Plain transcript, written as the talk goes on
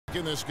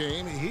In this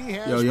game, he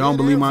has Yo, y'all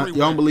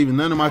don't believe in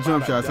none of my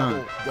jump shots,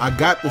 huh? I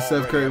got the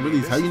Steph Curry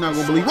release. How you not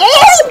gonna believe?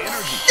 Oh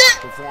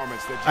shit!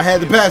 I had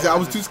to pass it. I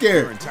was too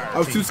scared.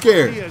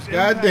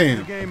 God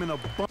damn.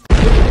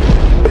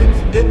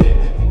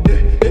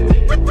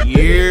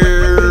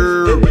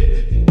 Yeah.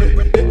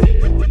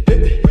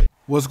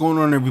 What's going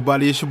on,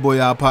 everybody? It's your boy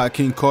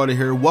iPodKingCarter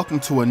here. Welcome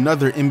to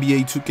another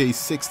NBA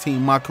 2K16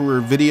 My Career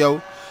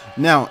video.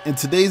 Now, in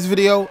today's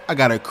video, I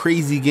got a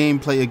crazy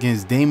gameplay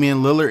against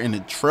Damian Lillard and the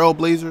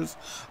Trailblazers,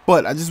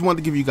 but I just want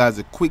to give you guys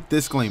a quick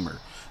disclaimer.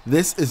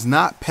 This is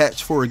not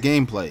patch for a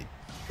gameplay.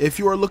 If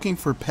you are looking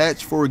for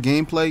patch for a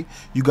gameplay,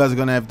 you guys are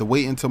going to have to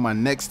wait until my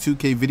next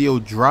 2K video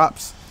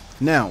drops.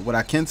 Now, what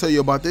I can tell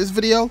you about this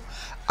video,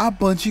 I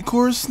bungee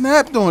cord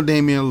snapped on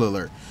Damian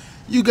Lillard.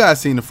 You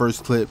guys seen the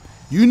first clip.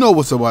 You know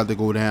what's about to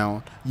go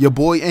down. Your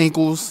boy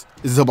Ankles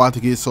is about to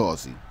get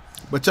saucy.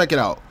 But check it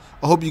out.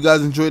 I hope you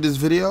guys enjoyed this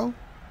video,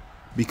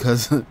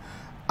 because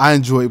I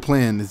enjoy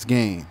playing this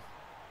game.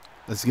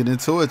 Let's get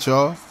into it,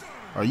 y'all.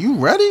 Are you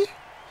ready?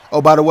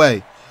 Oh, by the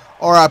way,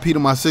 RIP to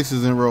my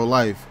Sixers in real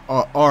life.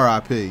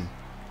 RIP.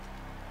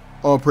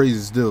 All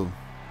praises due.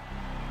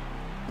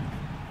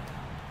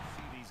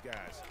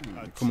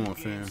 Come on,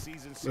 fam.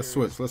 Let's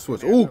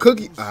switch. Ooh,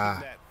 cookie.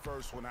 We're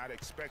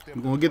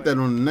going to get that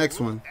on the next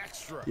one.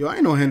 Yo, I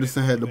ain't know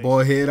Henderson had the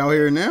ball head out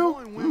here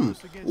now.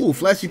 Ooh,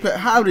 flashy pass.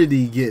 How did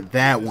he get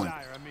that one?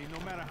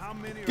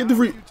 Get the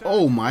free.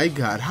 Oh my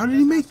God, how did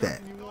he make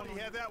that?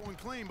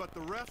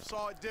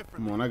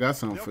 Come on, I got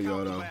something for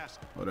y'all though.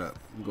 Hold up.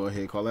 Go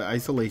ahead, call that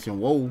isolation.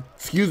 Whoa.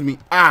 Excuse me.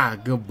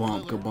 Good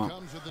bump.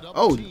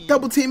 Oh,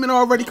 double teaming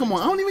already. Come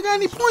on. I don't even got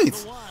any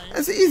points.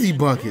 That's easy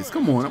buckets.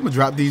 Come on. I'm gonna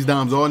drop these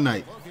dimes all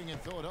night.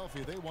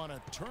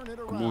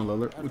 Come on,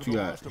 Lillard. What you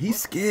got?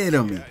 He's scared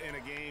of me.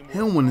 He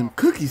don't want them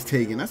cookies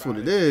taken. That's what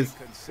it is.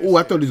 Oh,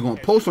 I thought he was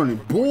gonna post on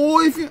it.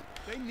 Boy,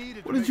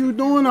 what are you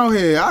doing out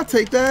here? I'll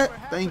take that.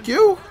 Thank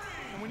you.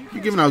 You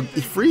giving out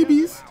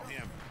freebies?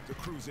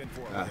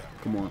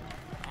 Come on.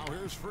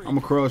 I'm going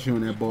to cross you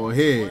on that ball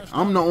head.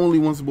 I'm the only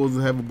one supposed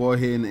to have a ball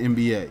head in the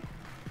NBA.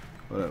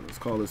 Whatever, let's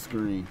call it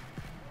screen.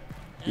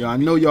 Yeah, I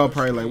know y'all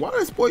probably like, why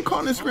this boy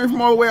calling this screen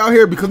from all the way out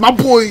here? Because my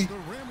boy,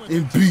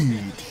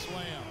 Embiid.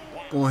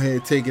 Go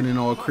ahead, taking it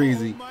all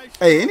crazy.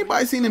 Hey,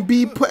 anybody seen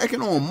Embiid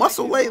packing on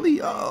muscle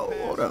lately? Oh,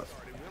 hold up.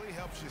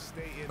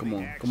 Come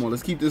on.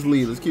 Let's keep this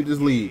lead.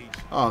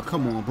 Oh,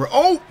 come on, bro.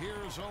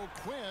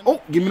 Oh,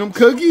 give me them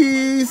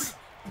cookies.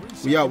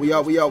 We out.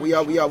 Let's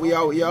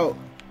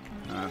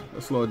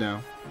slow it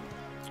down.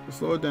 Let's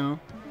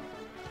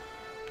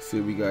see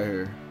what we got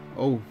here.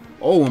 Oh,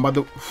 I'm about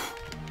to.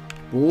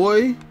 Boy,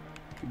 you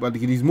about to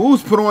get these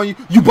moves put on you.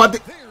 You about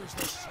to.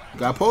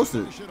 Got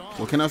posted.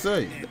 What can I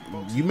say?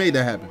 You made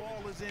that happen.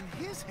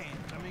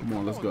 Come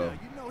on, let's go.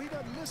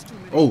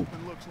 Oh,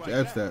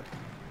 jab step.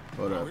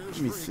 Hold up. Let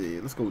me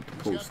see. Let's go with the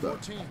post up.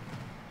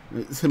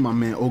 Let's hit my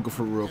man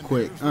Okafor real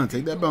quick.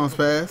 Take that bounce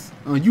pass.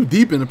 You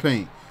deep in the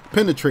paint.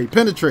 Penetrate.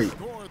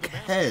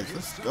 Cash.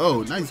 Let's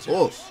go. Nice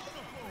hook.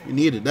 We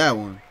needed that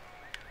one.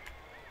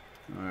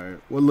 All right.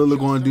 What Lillard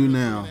going to do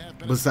now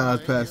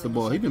besides pass the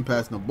ball? He been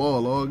passing the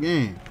ball all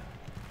game.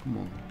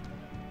 Come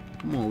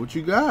on. What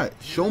you got?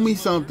 Show me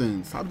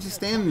something. Stop just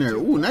standing there.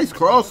 Ooh, nice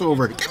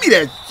crossover. Give me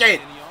that shit.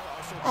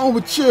 What's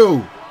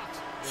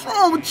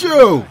wrong with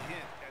you?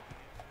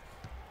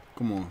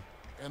 Come on.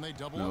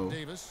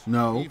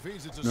 No.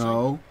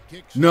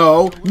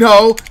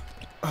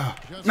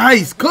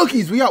 Nice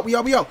cookies. We out.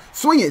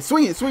 Swing it.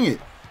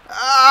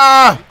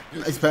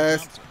 Nice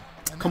pass.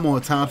 Come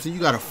on, Thompson. You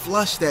gotta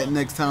flush that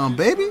next time,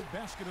 baby.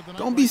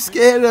 Don't be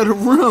scared of the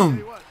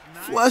rim.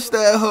 Flush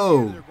that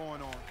hoe.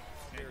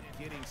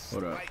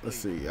 Hold up. Let's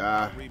see.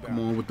 Come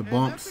on with the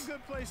bumps.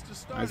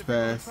 Nice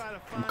pass.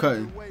 I'm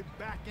cutting.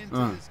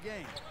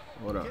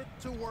 Hold up.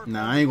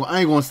 Nah, I ain't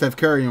gonna Steph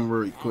Curry him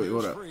really quick.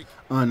 Hold up.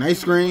 Nice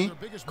screen.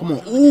 Come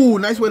on. Ooh,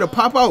 nice way to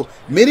pop out.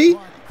 Middy's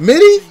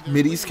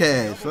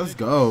cash. Let's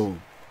go.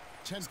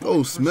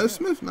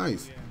 Smith.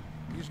 Nice.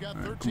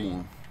 Right, come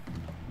on.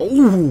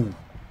 Oh.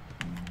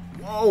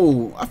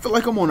 Whoa. I feel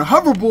like I'm on a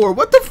hoverboard.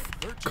 What the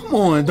come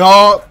on,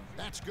 dog.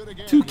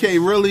 2K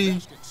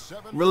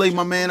really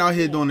my man out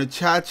here doing the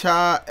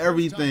cha-cha,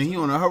 everything. He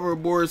on a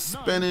hoverboard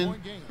spinning.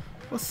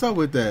 What's up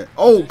with that?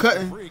 Oh,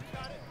 cutting.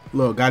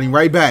 Look, got him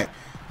right back.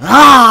 Come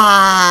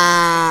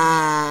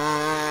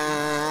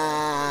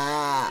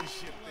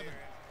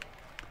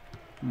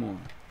on.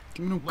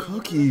 Give me them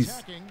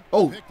cookies.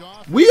 Oh,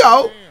 we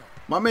out.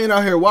 My man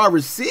out here while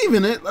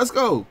receiving it. Let's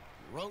go.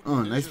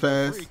 Nice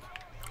pass.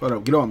 Hold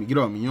up. Get on me. You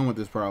don't want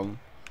this problem.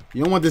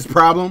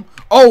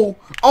 Oh,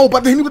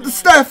 about to hit him with the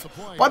Steph.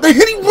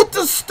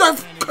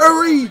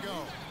 Curry.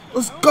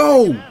 Let's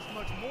go.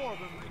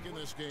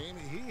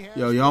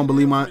 Yo, y'all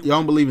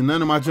don't believe in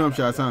none of my jump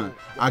shots, huh?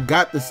 I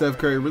got the Steph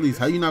Curry release.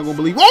 How you not gonna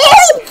believe?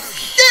 Oh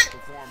shit!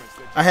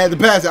 I had to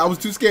pass it. I was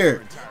too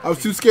scared.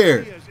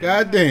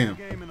 God damn.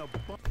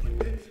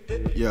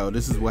 Yo,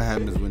 this is what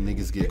happens when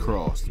niggas get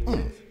crossed.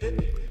 Man,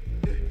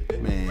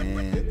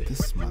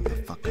 this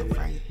motherfucker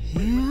right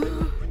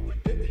here.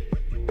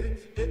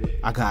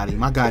 I got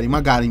him. I got him.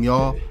 I got him,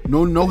 y'all.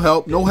 No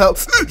help. No help.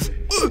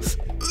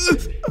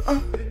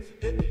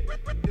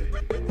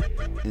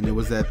 And it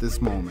was at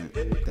this moment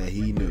that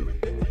he knew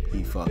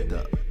he fucked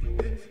up.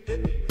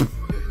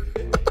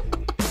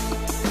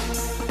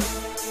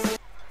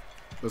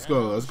 Let's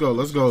go. Let's go.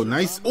 Let's go.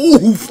 Nice.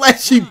 Ooh,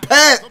 flashy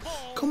pass.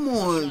 Come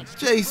on,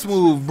 J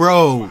Smooth,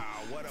 bro.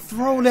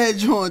 Throw that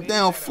joint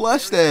down.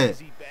 Flush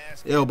that.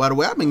 Yo, by the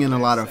way, I've been getting a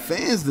lot of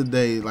fans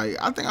today. Like,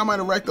 I think I might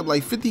have racked up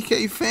like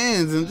 50K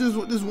fans in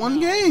just this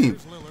one game.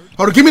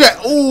 Hold on, give me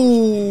that.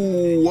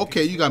 Ooh,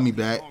 okay, you got me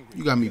back.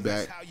 You got me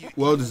back.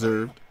 Well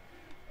deserved.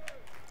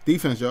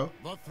 Defense, yo.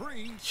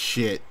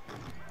 Shit.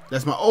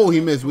 That's my. Oh,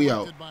 he missed. We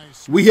out.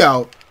 We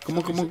out. Come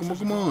on, come on, come on,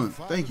 come on.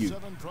 Thank you.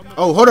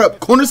 Oh, hold up.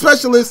 Corner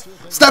specialist.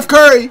 Steph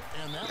Curry.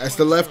 That's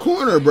the left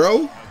corner,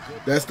 bro.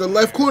 That's the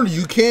left corner.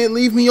 You can't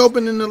leave me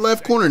open in the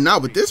left corner.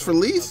 Not with this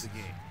release.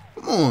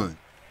 Come on.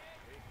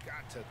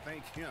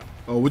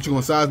 Oh, what you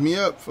gonna size me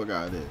up? Fuck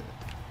out of there.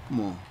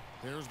 Come on.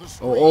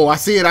 Oh, I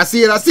see it. I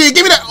see it. I see it.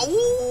 Give me that.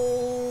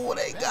 Ooh,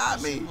 they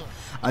got me.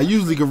 I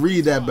usually can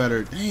read that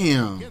better.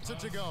 Damn.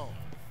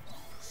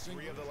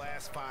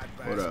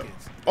 Hold up.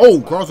 Oh,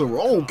 crossover.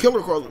 Oh,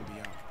 killer crossover.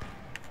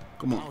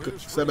 Come on.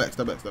 Step back.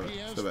 Step back. Step back.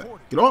 Step back.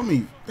 Get off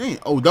me. Dang.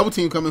 Oh, double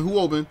team coming. Who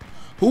open?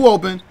 Who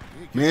open?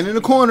 Man in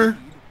the corner.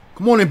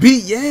 Come on and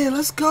beat. Yeah,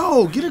 let's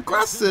go. Get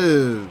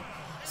aggressive.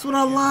 That's what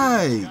I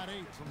like.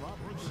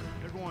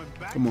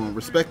 Come on.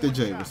 Respect the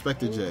J. Respect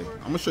the J. I'm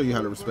going to show you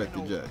how to respect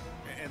the J.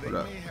 What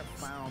up?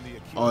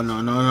 Oh,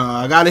 no, no, no.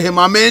 I got to hit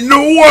my man. No,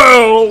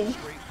 well.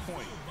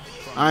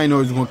 I didn't know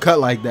he was going to cut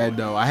like that,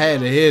 though. I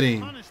had to hit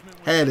him.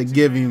 Had to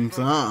give him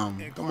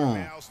something. Come on.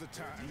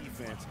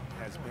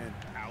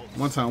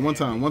 One time, one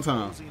time, one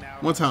time.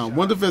 One time.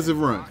 One defensive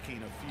run.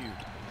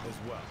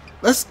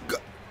 Let's go.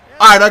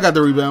 All right, I got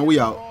the rebound. We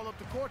out.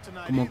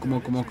 Come on, come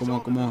on, come on, come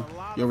on, come on.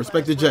 Yo,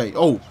 respect the J.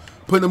 Oh,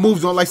 putting the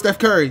moves on like Steph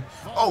Curry.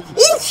 Oh,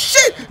 oh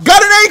shit.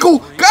 Got an ankle.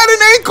 Got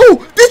an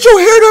ankle. Did you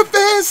hear the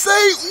fans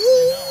say?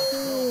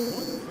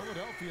 Ooh.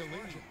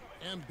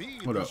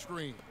 Hold up.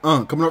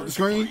 Coming up the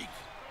screen.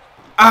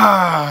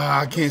 Ah,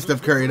 I can't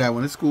Steph Curry that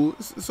one. It's cool.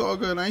 It's all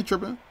good. I ain't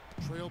tripping.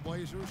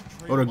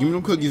 Hold on. Give me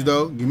them cookies,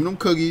 though. Give me them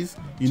cookies.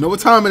 You know what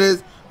time it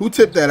is. Who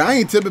tipped that? I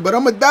ain't tipping, but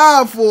I'm going to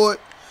dive for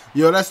it.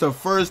 Yo, that's the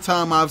first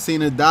time I've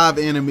seen a dive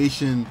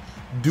animation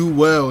do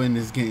well in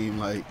this game.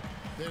 Like,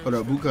 hold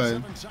up,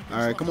 Bukai.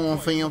 All right, come on,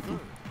 fam.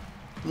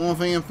 Come on,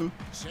 fam.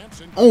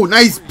 Oh,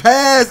 nice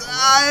pass.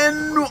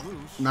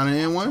 Not an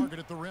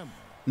N1?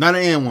 Not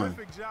an N1.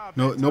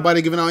 No,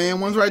 nobody giving out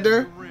N1s right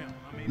there?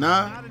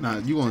 Nah,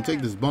 you gonna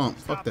take this bump.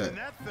 Fuck that.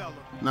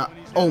 Nah.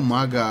 Oh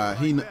my God.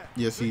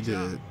 Yes, he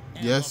did.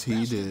 Yes,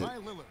 he did.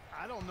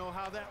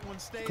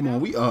 Come on,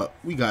 we up.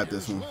 We got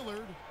this one.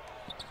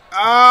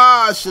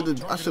 Ah, I should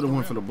have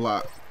went for the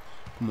block.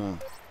 Come on.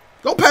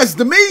 Don't pass it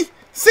to me.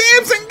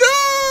 Samson,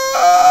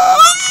 go!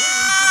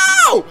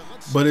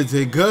 But is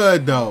it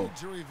good though?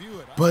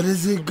 But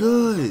is it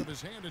good?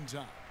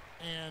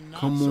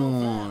 Come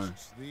on.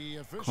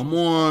 Come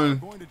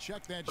on.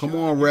 Come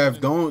on,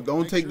 ref.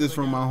 Don't take this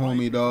from my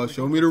homie, dog.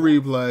 Show me the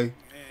replay.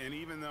 And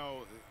even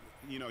though,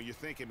 you know, you're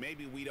thinking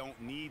maybe we don't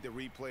need the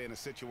replay in a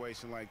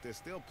situation like this,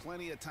 still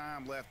plenty of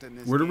time left in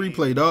this Where the game.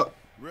 replay, dog?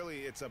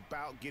 Really, it's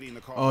about getting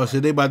the call. Oh,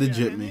 shit, they about to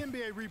jip me.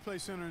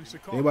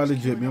 They about to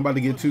jip me. I'm about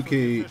to get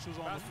 2K.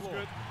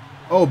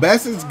 Oh,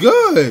 Bassett's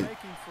good.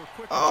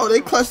 Oh, they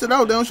clutched it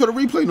out. They don't show the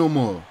replay no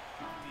more.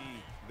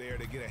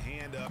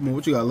 Come on,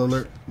 what you got,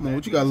 Lillard? Come on,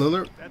 what you got,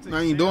 Lillard?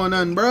 I ain't doing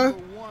nothing, bruh.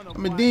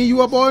 I'm going to D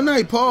you up all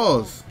night.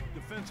 Pause.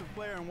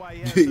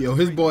 Yo,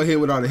 his ball hit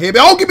without a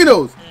headband. Oh, give me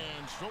those.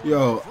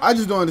 Yo, I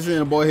just don't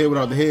understand the ball hit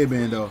without the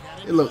headband, though.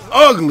 It looks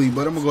ugly,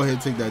 but I'm going to go ahead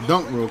and take that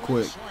dunk real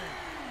quick.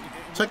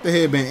 Check the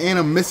headband, and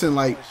I'm missing,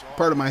 like,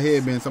 part of my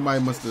headband.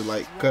 Somebody must have,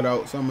 like, cut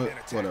out some of it.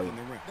 Whatever.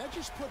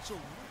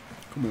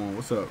 Come on,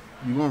 what's up?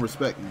 You going to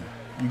respect me.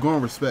 You going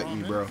to respect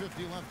me, bro.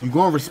 You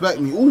going to respect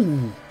me.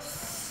 Ooh.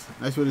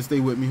 Nice way to stay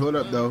with me. Hold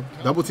up, though.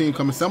 Double team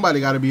coming. Somebody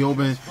got to be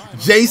open.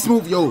 J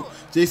Smooth. Yo,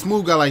 J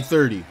Smooth got like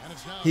 30.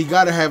 He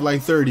got to have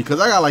like 30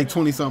 because I got like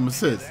 20-something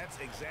assists.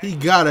 He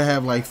got to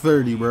have like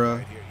 30,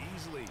 bro.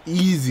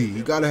 Easy.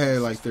 He got to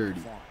have like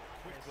 30.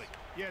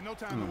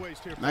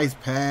 Nice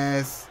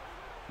pass.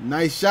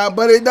 Nice shot,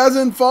 but it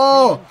doesn't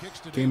fall.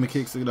 Came and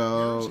kicks it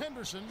out.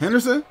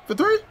 Henderson for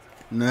three?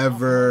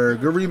 Never.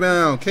 Good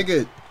rebound. Kick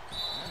it.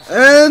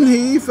 And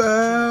he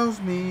fouls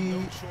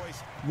me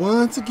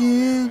once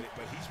again.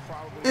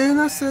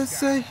 And I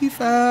said, he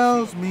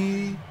fouls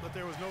me.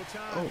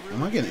 Oh,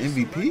 am I getting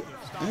MVP?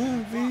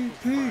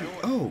 MVP.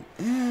 Oh,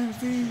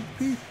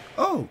 MVP.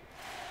 Oh.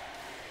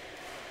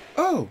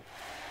 Oh.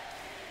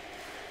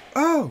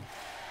 Oh.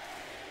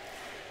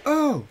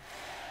 Oh.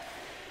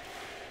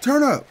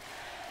 Turn up.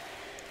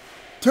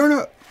 Turn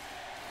up.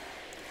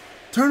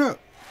 Turn up.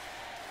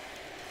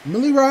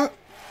 Millie Rock.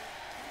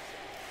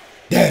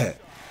 Dad.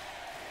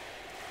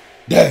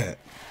 Dad.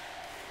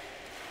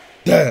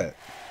 Dad.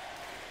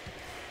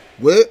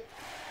 Whip.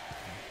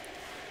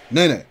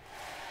 Nene.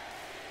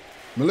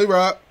 Millie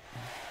Rock.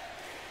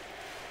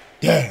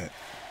 Dad.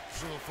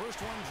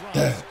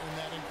 Dad.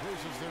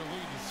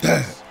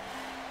 Dad.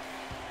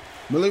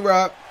 Millie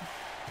Rock.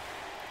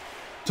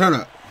 Turn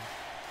up.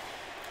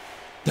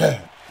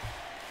 Dad.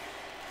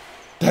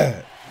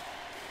 Dad.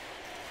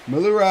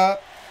 Millie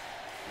Rock.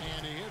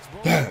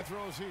 Dad.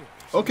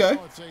 Okay.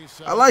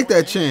 I like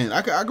that chant.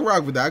 I could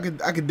rock with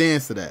that. I could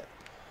dance to that.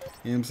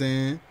 You know what I'm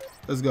saying?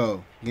 Let's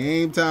go.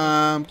 Game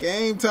time.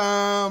 Game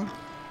time.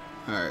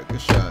 All right,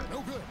 good shot.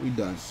 We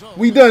done.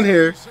 We done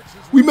here.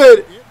 We made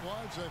it.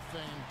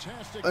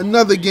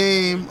 Another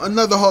game,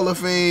 another Hall of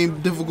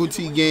Fame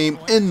difficulty game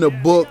in the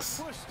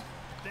books.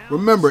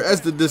 Remember,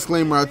 as the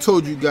disclaimer, I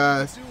told you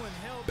guys,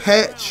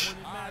 patch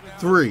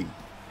 3.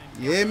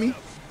 You hear me?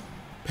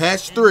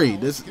 Patch 3.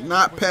 This is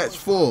not patch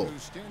 4. All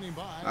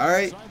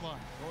right.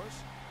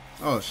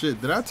 Oh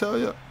shit! Did I tell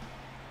you?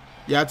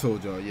 Yeah, I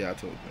told y'all. Yeah, I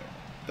told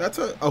y'all. That's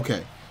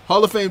okay.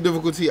 Hall of Fame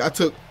difficulty. I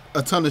took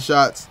a ton of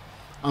shots.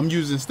 I'm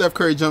using Steph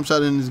Curry jump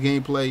shot in this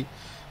gameplay.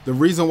 The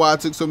reason why I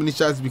took so many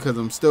shots is because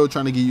I'm still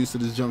trying to get used to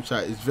this jump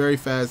shot. It's very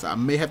fast. I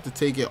may have to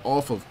take it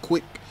off of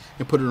quick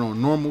and put it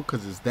on normal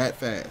because it's that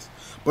fast.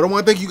 But I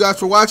want to thank you guys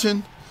for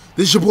watching.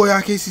 This is your boy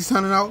IKC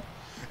signing out.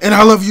 And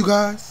I love you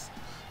guys.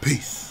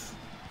 Peace.